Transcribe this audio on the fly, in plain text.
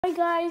Hi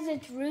guys,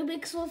 it's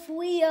Rubik's with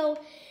Leo,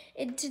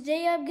 and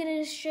today I'm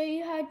going to show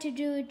you how to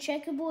do a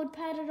checkerboard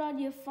pattern on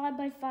your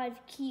 5x5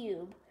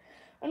 cube.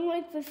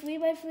 Unlike the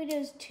 3x3,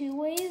 there's two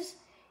ways.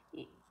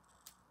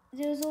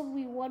 There's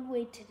only one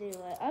way to do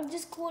it. I'm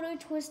just corner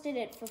twisting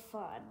it for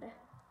fun.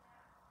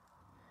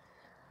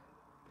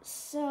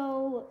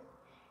 So,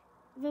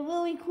 the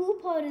really cool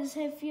part is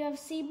if you have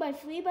seen my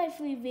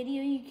 3x3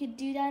 video, you can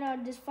do that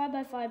on this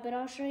 5x5, but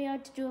I'll show you how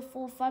to do a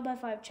full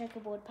 5x5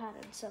 checkerboard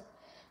pattern. So,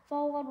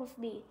 follow on with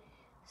me.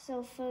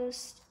 So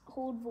first,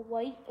 hold the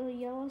white or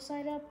yellow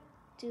side up,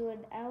 do an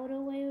outer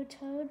layer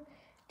turn,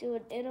 do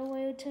an inner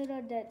layer turn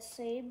on that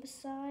same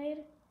side,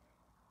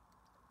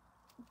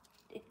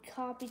 and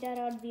copy that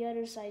on the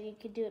other side. You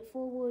can do it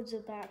forwards or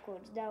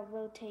backwards. Now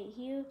rotate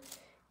here,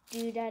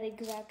 do that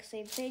exact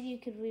same thing. You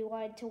can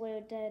rewind to where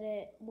it did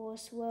it more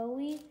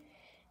slowly,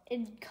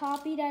 and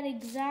copy that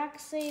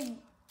exact same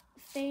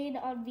thing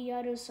on the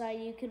other side.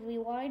 You can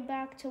rewind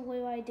back to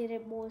where I did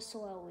it more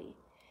slowly.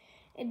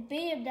 And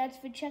bam, that's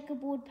the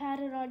checkerboard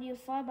pattern on your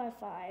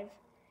 5x5.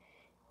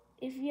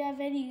 If you have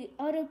any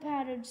other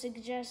pattern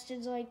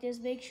suggestions like this,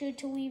 make sure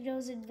to leave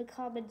those in the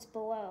comments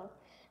below.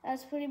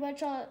 That's pretty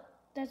much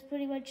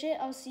it.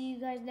 I'll see you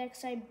guys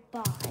next time.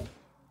 Bye.